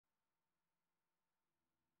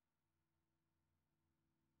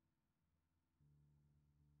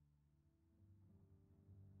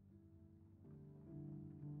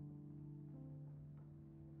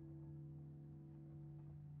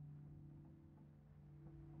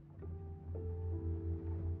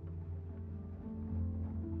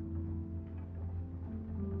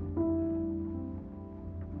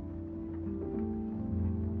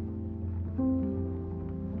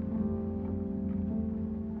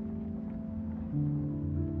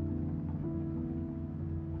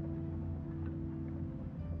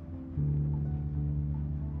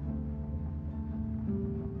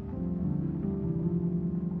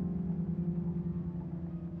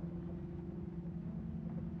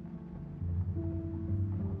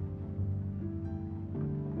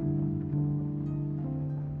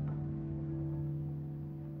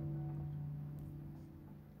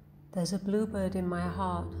There's a bluebird in my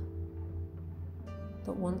heart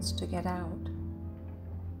that wants to get out,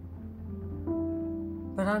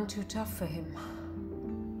 but I'm too tough for him.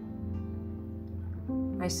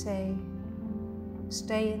 I say,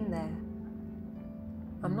 stay in there.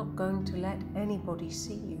 I'm not going to let anybody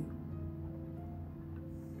see you.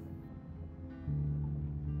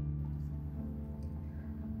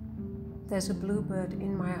 There's a bluebird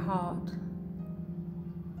in my heart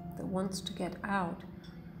that wants to get out,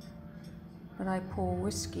 but I pour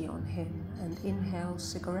whiskey on him and inhale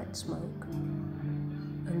cigarette smoke,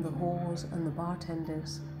 and the whores and the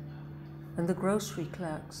bartenders and the grocery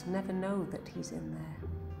clerks never know that he's in there.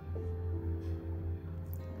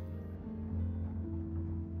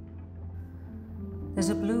 There's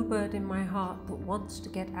a bluebird in my heart that wants to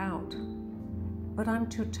get out, but I'm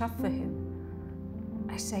too tough for him.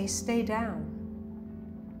 I say, stay down.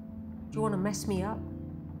 Do you want to mess me up?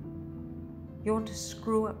 You want to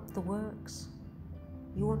screw up the works?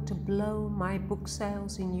 You want to blow my book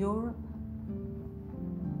sales in Europe?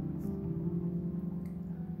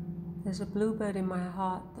 There's a bluebird in my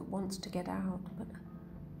heart that wants to get out, but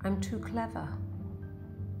I'm too clever.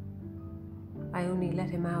 I only let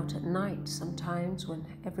him out at night sometimes when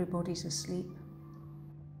everybody's asleep.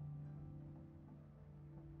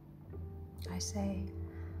 I say,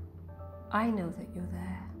 I know that you're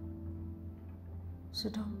there, so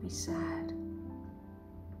don't be sad.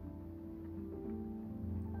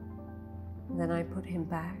 Then I put him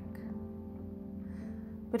back,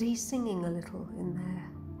 but he's singing a little in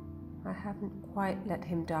there. I haven't quite let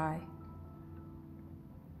him die.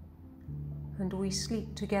 And we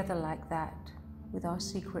sleep together like that, with our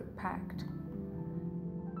secret pact.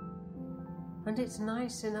 And it's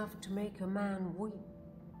nice enough to make a man weep,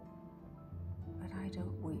 but I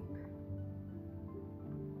don't weep.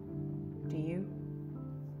 Do you?